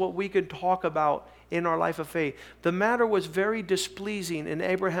is what we could talk about in our life of faith. The matter was very displeasing in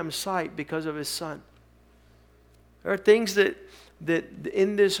Abraham's sight because of his son. There are things that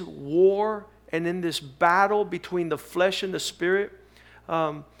in this war and in this battle between the flesh and the spirit,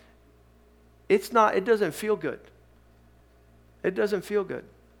 it doesn't feel good. It doesn't feel good.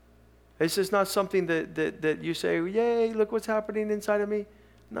 It's just not something that you say, yay, look what's happening inside of me.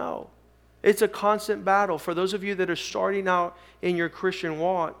 No. It's a constant battle. For those of you that are starting out in your Christian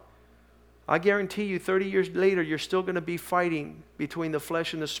walk, I guarantee you 30 years later, you're still going to be fighting between the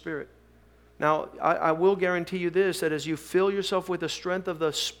flesh and the spirit. Now, I will guarantee you this, that as you fill yourself with the strength of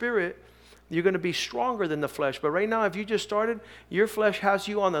the Spirit, you're going to be stronger than the flesh. But right now, if you just started, your flesh has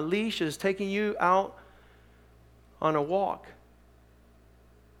you on a leash, is taking you out on a walk.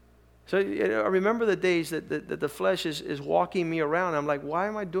 So I remember the days that the flesh is walking me around. I'm like, why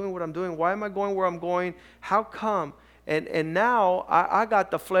am I doing what I'm doing? Why am I going where I'm going? How come? And now I got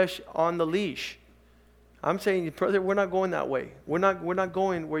the flesh on the leash. I'm saying, brother, we're not going that way. We're not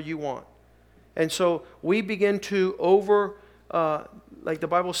going where you want. And so we begin to like the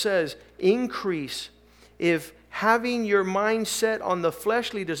Bible says, increase. If having your mind set on the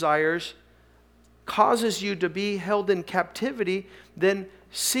fleshly desires causes you to be held in captivity, then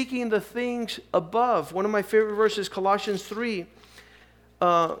seeking the things above. One of my favorite verses, Colossians 3,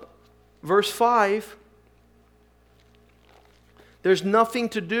 verse 5. There's nothing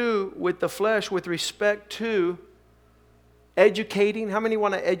to do with the flesh with respect to educating. How many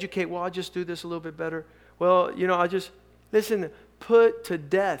want to educate? Well, I'll just do this a little bit better. Well, I'll just, listen, put to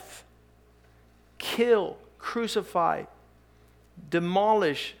death, kill, crucify,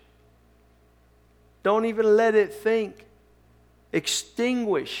 demolish. Don't even let it think.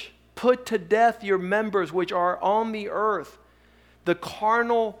 Extinguish, put to death your members which are on the earth. The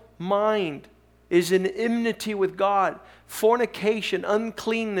carnal mind is in enmity with God. Fornication,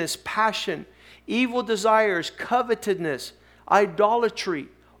 uncleanness, passion, evil desires, covetousness, idolatry,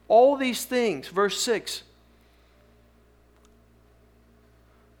 all these things. Verse 6.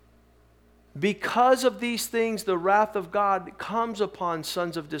 Because of these things, the wrath of God comes upon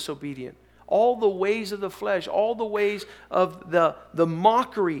sons of disobedience. All the ways of the flesh, all the ways of the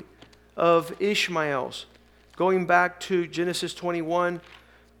mockery of Ishmael's. Going back to Genesis 21,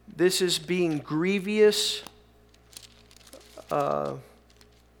 this is being grievous. I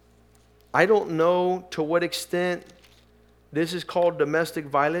don't know to what extent this is called domestic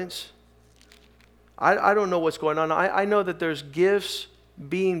violence. I don't know what's going on. I know that there's gifts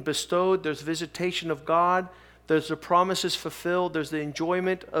being bestowed. There's visitation of God. There's the promises fulfilled. There's the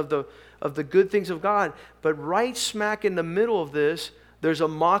enjoyment of the good things of God. But right smack in the middle of this, there's a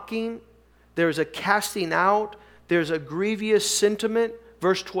mocking. There's a casting out. There's a grievous sentiment.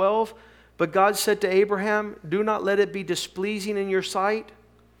 Verse 12. But God said to Abraham, do not let it be displeasing in your sight.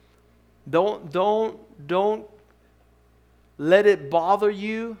 Don't let it bother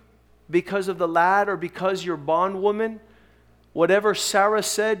you because of the lad or because you're bondwoman. Whatever Sarah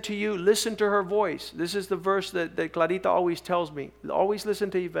said to you, listen to her voice. This is the verse that Clarita always tells me. Always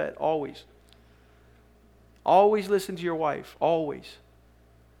listen to Yvette, always. Always listen to your wife, always.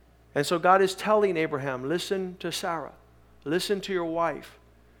 And so God is telling Abraham, listen to Sarah. Listen to your wife.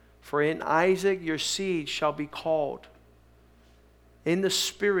 For in Isaac your seed shall be called. In the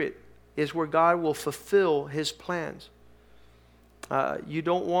Spirit is where God will fulfill His plans. You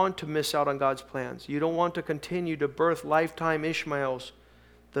don't want to miss out on God's plans. You don't want to continue to birth lifetime Ishmaels.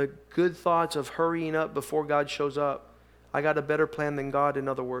 The good thoughts of hurrying up before God shows up. I got a better plan than God, in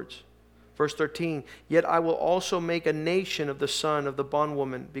other words. Verse 13, yet I will also make a nation of the son of the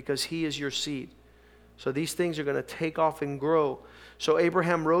bondwoman, because he is your seed. So these things are going to take off and grow. So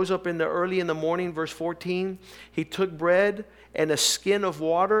Abraham rose up early in the morning, verse 14. He took bread and a skin of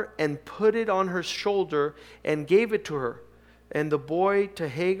water and put it on her shoulder and gave it to her. And the boy to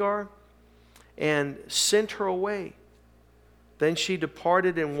Hagar, and sent her away. Then she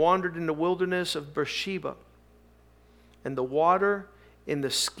departed and wandered in the wilderness of Beersheba. And the water in the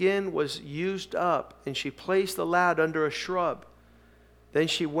skin was used up, and she placed the lad under a shrub. Then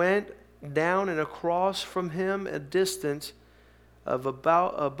she went down and across from him a distance of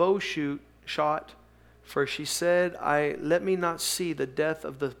about a bow shot, for she said, let me not see the death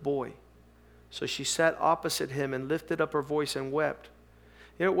of the boy. So she sat opposite him and lifted up her voice and wept.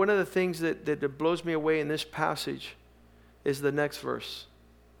 You know, one of the things that blows me away in this passage is the next verse.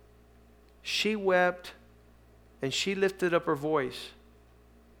 She wept and she lifted up her voice,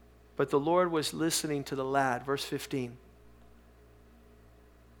 but the Lord was listening to the lad. Verse 15.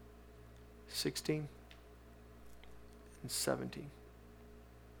 16 and 17.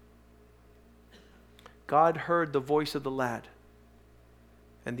 God heard the voice of the lad.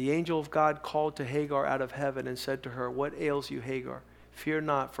 And the angel of God called to Hagar out of heaven and said to her, what ails you, Hagar? Fear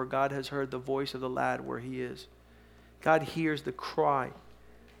not, for God has heard the voice of the lad where he is. God hears the cry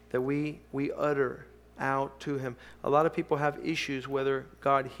that we utter out to him. A lot of people have issues whether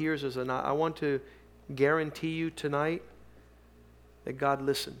God hears us or not. I want to guarantee you tonight that God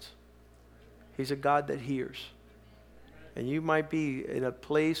listens. He's a God that hears. And you might be in a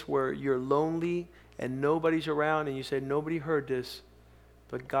place where you're lonely and nobody's around and you say, nobody heard this.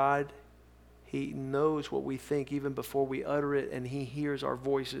 But God, He knows what we think even before we utter it, and He hears our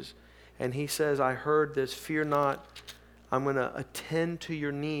voices. And He says, I heard this, fear not. I'm going to attend to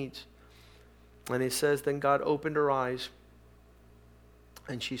your needs. And it says, then God opened her eyes,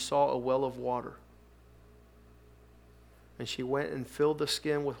 and she saw a well of water. And she went and filled the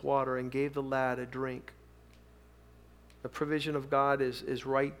skin with water and gave the lad a drink. The provision of God is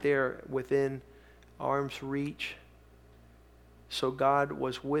right there within arm's reach. So God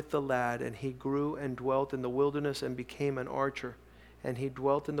was with the lad, and he grew and dwelt in the wilderness and became an archer. And he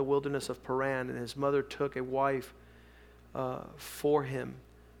dwelt in the wilderness of Paran, and his mother took a wife for him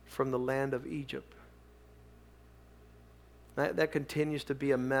from the land of Egypt. That continues to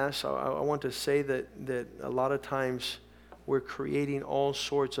be a mess. I want to say that a lot of times we're creating all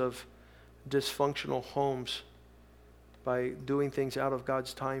sorts of dysfunctional homes by doing things out of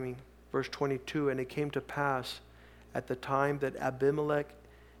God's timing. Verse 22, and it came to pass at the time that Abimelech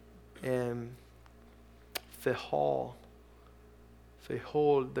and Phihol,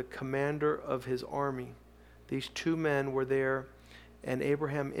 the commander of his army, these two men were there, and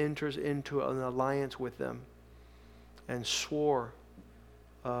Abraham enters into an alliance with them and swore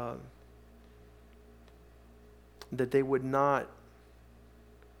that they would not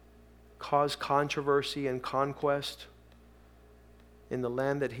cause controversy and conquest in the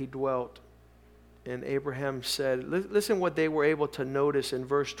land that he dwelt. And Abraham said, listen what they were able to notice in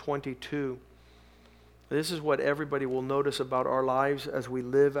verse 22. This is what everybody will notice about our lives as we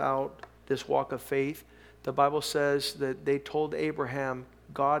live out this walk of faith. The Bible says that they told Abraham,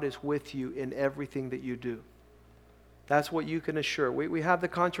 God is with you in everything that you do. That's what you can assure. We have the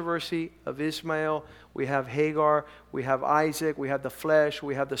controversy of Ishmael. We have Hagar. We have Isaac. We have the flesh.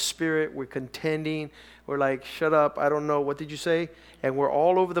 We have the spirit. We're contending. We're like, shut up. I don't know. What did you say? And we're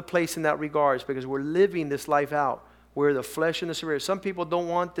all over the place in that regards because we're living this life out. We're the flesh and the spirit. Some people don't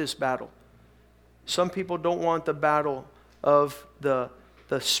want this battle. Some people don't want the battle of the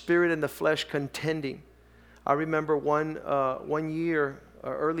spirit and the flesh contending. I remember one year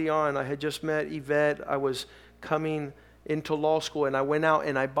early on, I had just met Yvette. I was coming into law school, and I went out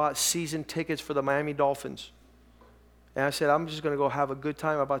and I bought season tickets for the Miami Dolphins. And I said, I'm just going to go have a good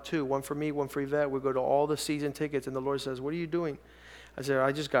time. I bought two, one for me, one for Yvette. We'll go to all the season tickets. And the Lord says, what are you doing? I said,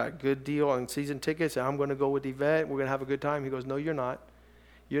 I just got a good deal on season tickets, and I'm going to go with Yvette. We're going to have a good time. He goes, no, you're not.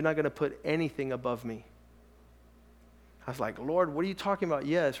 You're not going to put anything above me. I was like, Lord, what are you talking about?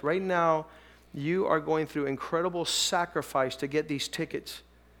 Yes, right now, you are going through incredible sacrifice to get these tickets,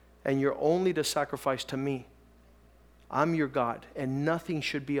 and you're only to sacrifice to me. I'm your God, and nothing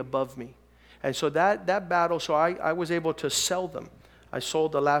should be above me. And so that battle, so I was able to sell them. I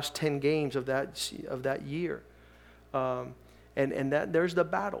sold the last 10 games of that year. And that there's the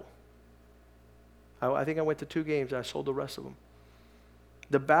battle. I think I went to 2 games, and I sold the rest of them.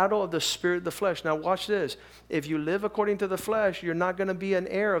 The battle of the spirit and the flesh. Now watch this. If you live according to the flesh, you're not going to be an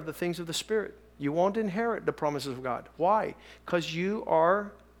heir of the things of the spirit. You won't inherit the promises of God. Why? Because you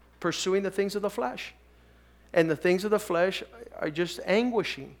are pursuing the things of the flesh. And the things of the flesh are just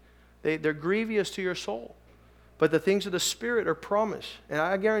anguishing. They're grievous to your soul. But the things of the Spirit are promised. And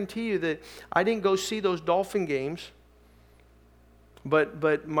I guarantee you that I didn't go see those Dolphin games.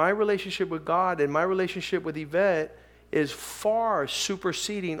 But my relationship with God and my relationship with Yvette is far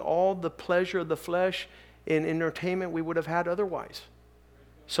superseding all the pleasure of the flesh in entertainment we would have had otherwise.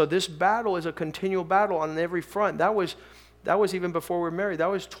 So this battle is a continual battle on every front. That was even before we were married.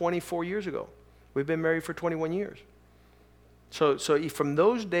 That was 24 years ago. We've been married for 21 years. So from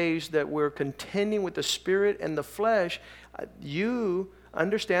those days that we're contending with the spirit and the flesh, you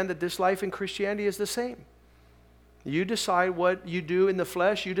understand that this life in Christianity is the same. You decide what you do in the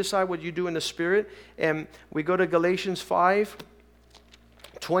flesh. You decide what you do in the spirit. And we go to Galatians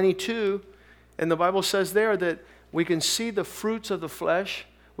 5:22, and the Bible says there that we can see the fruits of the flesh.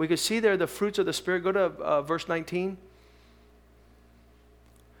 We can see there the fruits of the spirit. Go to verse 19.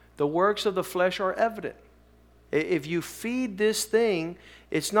 The works of the flesh are evident. If you feed this thing,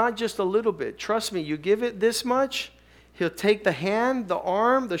 it's not just a little bit. Trust me, you give it this much, he'll take the hand, the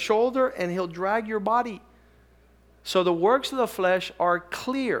arm, the shoulder, and he'll drag your body. So the works of the flesh are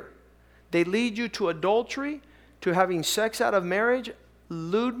clear. They lead you to adultery, to having sex out of marriage,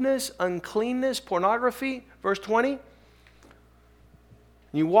 lewdness, uncleanness, pornography. Verse 20.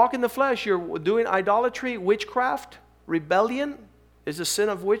 You walk in the flesh, you're doing idolatry, witchcraft, rebellion is a sin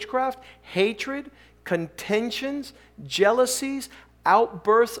of witchcraft, hatred, contentions, jealousies,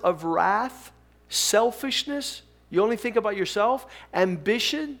 outbursts of wrath, selfishness, You only think about yourself.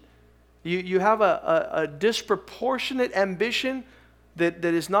 Ambition, you have a disproportionate ambition that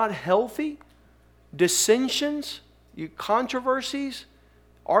is not healthy. Dissensions, controversies,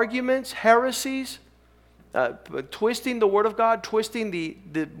 arguments, heresies, twisting the Word of God, twisting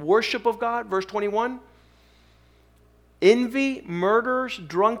the worship of God. Verse 21. Envy, murders,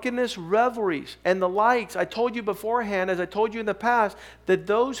 drunkenness, revelries, and the likes. I told you beforehand, as I told you in the past, that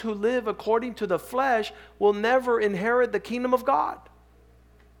those who live according to the flesh will never inherit the kingdom of God.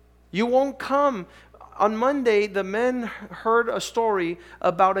 You won't come. On Monday, the men heard a story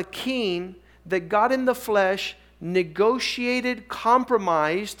about a king that got in the flesh, negotiated,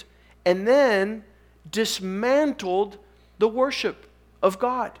 compromised, and then dismantled the worship of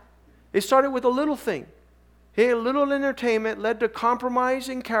God. It started with a little thing. A little entertainment led to compromise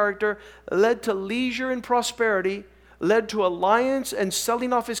in character, led to leisure and prosperity, led to alliance and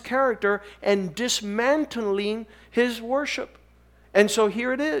selling off his character and dismantling his worship. And so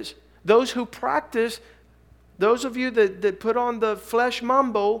here it is. Those who practice, those of you that put on the flesh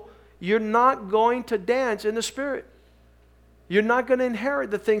mambo, you're not going to dance in the Spirit. You're not going to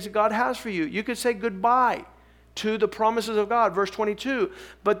inherit the things that God has for you. You could say goodbye to the promises of God. Verse 22,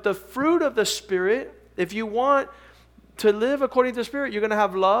 but the fruit of the Spirit, if you want to live according to the Spirit, you're going to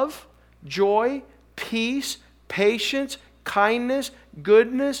have love, joy, peace, patience, kindness,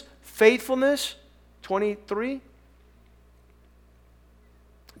 goodness, faithfulness. 23.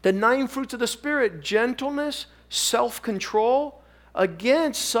 The 9 fruits of the Spirit, gentleness, self-control.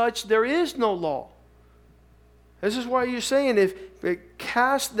 Against such there is no law. This is why you're saying, if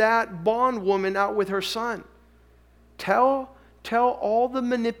cast that bondwoman out with her son. Tell all the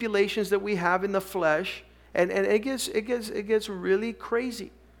manipulations that we have in the flesh, and it gets really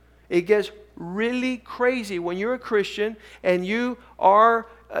crazy. It gets really crazy when you're a Christian and you are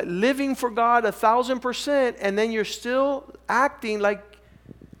living for God 1,000%, and then you're still acting like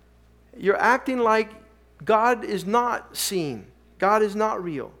God is not seen. God is not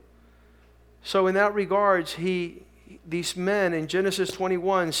real. So in that regards, these men in Genesis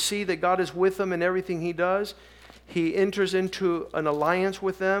 21 see that God is with them in everything he does. He enters into an alliance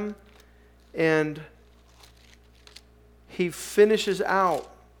with them, and he finishes out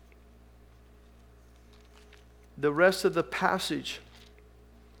the rest of the passage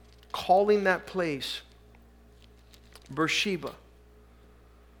calling that place Beersheba.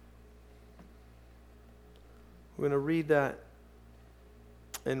 We're going to read that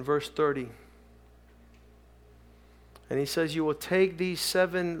in verse 30. And he says, you will take these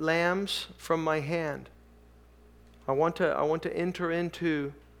 7 lambs from my hand. I want to enter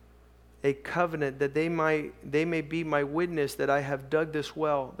into a covenant that they may be my witness that I have dug this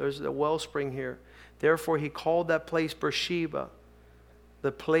well. There's a wellspring here. Therefore he called that place Beersheba,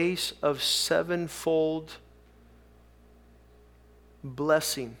 the place of 7-fold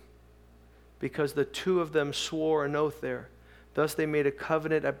blessing, because the 2 of them swore an oath there. Thus they made a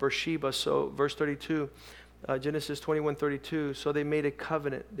covenant at Beersheba. So verse 32, Genesis 21:32. So they made a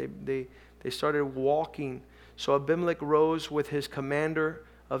covenant. They started walking. So Abimelech rose with his commander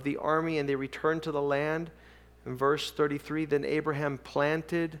of the army, and they returned to the land. In verse 33, then Abraham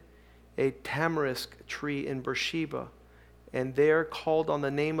planted a tamarisk tree in Beersheba, and there called on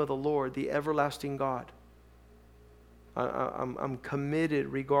the name of the Lord, the everlasting God. I'm committed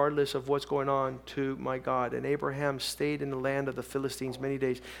regardless of what's going on to my God. And Abraham stayed in the land of the Philistines many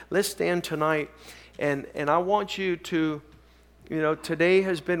days. Let's stand tonight, and I want you to, today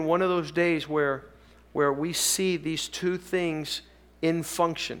has been one of those days where we see these 2 things in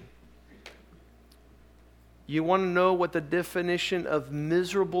function. You want to know what the definition of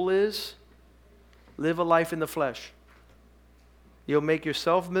miserable is? Live a life in the flesh. You'll make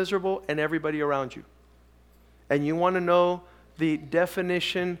yourself miserable and everybody around you. And you want to know the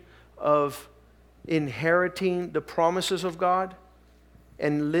definition of inheriting the promises of God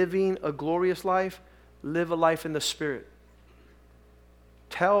and living a glorious life? Live a life in the Spirit.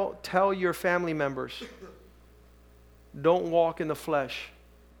 Tell your family members, don't walk in the flesh.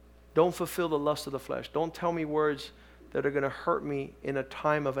 Don't fulfill the lust of the flesh. Don't tell me words that are going to hurt me in a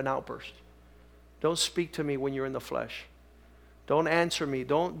time of an outburst. Don't speak to me when you're in the flesh. Don't answer me.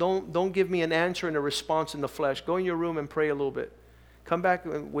 Don't give me an answer and a response in the flesh. Go in your room and pray a little bit. Come back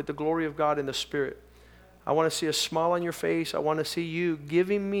with the glory of God in the Spirit. I want to see a smile on your face. I want to see you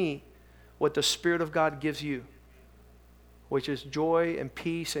giving me what the Spirit of God gives you, which is joy and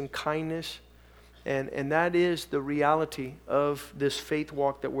peace and kindness. And that is the reality of this faith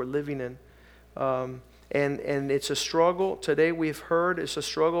walk that we're living in. And it's a struggle. Today we've heard it's a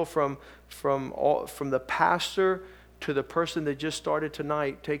struggle from the pastor to the person that just started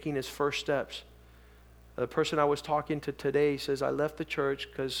tonight taking his first steps. The person I was talking to today says, I left the church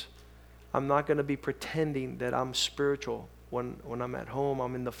because I'm not going to be pretending that I'm spiritual when I'm at home,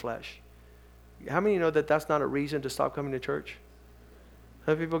 I'm in the flesh. How many know that that's not a reason to stop coming to church?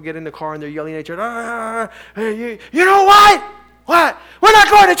 Some people get in the car and they're yelling at you, you know what? What? We're not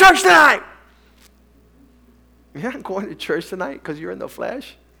going to church tonight. You're not going to church tonight because you're in the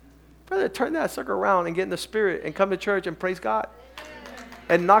flesh? Brother, turn that sucker around and get in the spirit and come to church and praise God.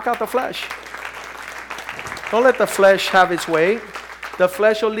 And knock out the flesh. Don't let the flesh have its way. The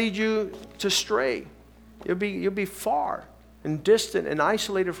flesh will lead you to stray. You'll be far and distant and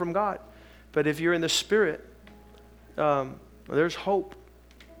isolated from God. But if you're in the spirit, there's hope.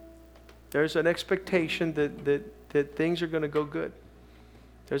 There's an expectation that things are going to go good.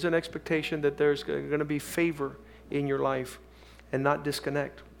 There's an expectation that there's going to be favor in your life and not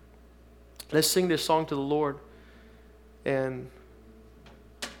disconnect. Let's sing this song to the Lord and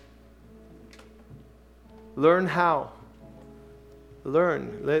learn how.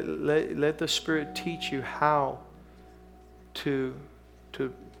 Learn. Let the Spirit teach you how to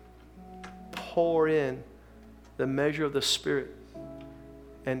pour in the measure of the Spirit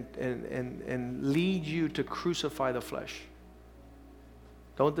and lead you to crucify the flesh.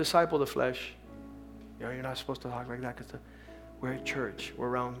 Don't disciple the flesh. You're not supposed to talk like that because we're at church. We're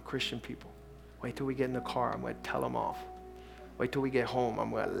around Christian people. Wait till we get in the car. I'm going to tell them off. Wait till we get home. I'm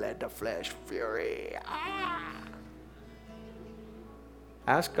going to let the flesh fury.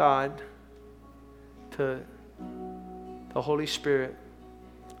 Ask God the Holy Spirit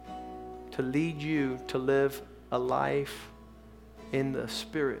to lead you to live a life in the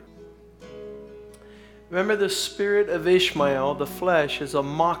Spirit. Remember, the spirit of Ishmael, the flesh, is a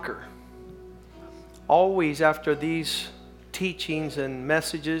mocker. Always after these teachings and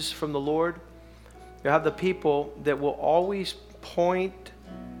messages from the Lord, you have the people that will always point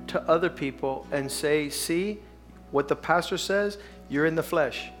to other people and say, see, what the pastor says, you're in the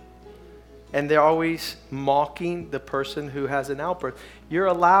flesh. And they're always mocking the person who has an outburst. You're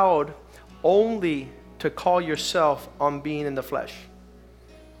allowed only to call yourself on being in the flesh.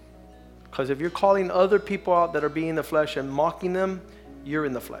 Because if you're calling other people out that are being in the flesh and mocking them, you're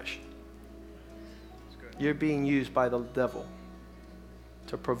in the flesh. You're being used by the devil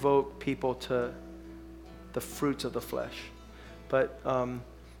to provoke people to the fruits of the flesh. But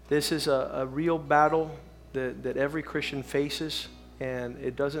this is a real battle that every Christian faces, and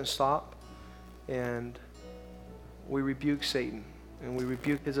it doesn't stop. And we rebuke Satan, and we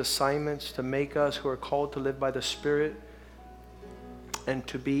rebuke his assignments to make us who are called to live by the Spirit and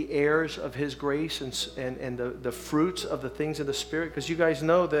to be heirs of his grace and the fruits of the things of the Spirit. Because you guys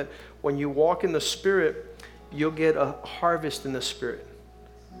know that when you walk in the Spirit, you'll get a harvest in the Spirit.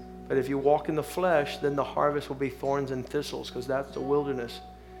 But if you walk in the flesh, then the harvest will be thorns and thistles, because that's the wilderness.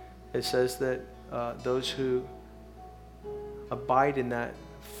 It says that those who abide in that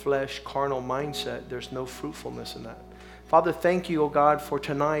flesh, carnal mindset, there's no fruitfulness in that. Father, thank you, oh God, for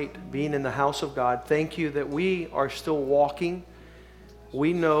tonight being in the house of God. Thank you that we are still walking.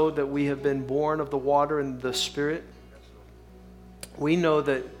 We know that we have been born of the water and the Spirit. We know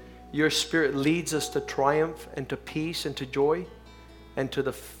that your Spirit leads us to triumph and to peace and to joy and to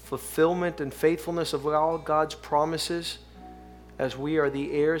the fulfillment and faithfulness of all God's promises as we are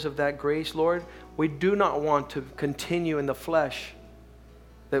the heirs of that grace, Lord. We do not want to continue in the flesh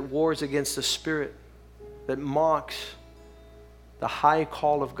that wars against the Spirit, that mocks the high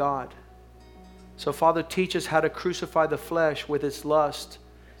call of God. So, Father, teach us how to crucify the flesh with its lust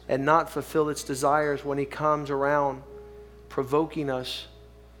and not fulfill its desires when he comes around provoking us,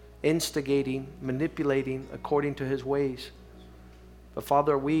 instigating, manipulating according to his ways. But,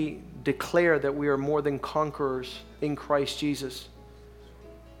 Father, we declare that we are more than conquerors in Christ Jesus.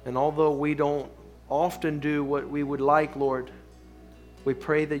 And although we don't often do what we would like, Lord, we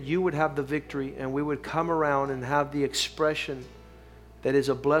pray that you would have the victory and we would come around and have the expression that is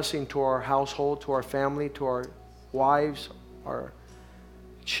a blessing to our household, to our family, to our wives, our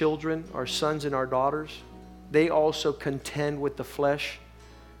children, our sons and our daughters. They also contend with the flesh.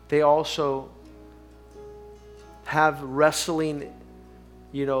 They also have wrestling,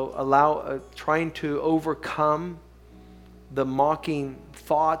 trying to overcome the mocking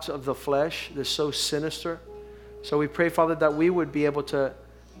thoughts of the flesh that's so sinister. So we pray, Father, that we would be able to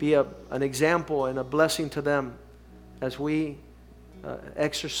be an example and a blessing to them as we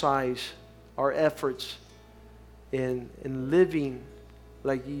exercise our efforts in living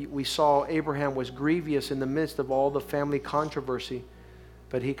like we saw Abraham was grievous in the midst of all the family controversy,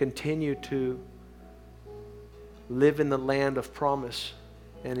 but he continued to live in the land of promise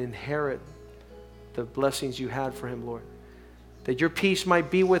and inherit the blessings you had for him, Lord. That your peace might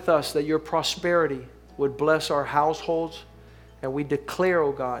be with us, that your prosperity would bless our households. And we declare,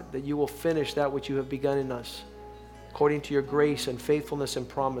 oh God, that you will finish that which you have begun in us, according to your grace and faithfulness and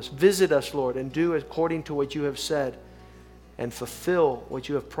promise. Visit us, Lord, and do according to what you have said, and fulfill what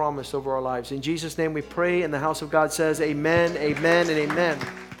you have promised over our lives. In Jesus' name we pray, and the house of God says amen, amen, and amen.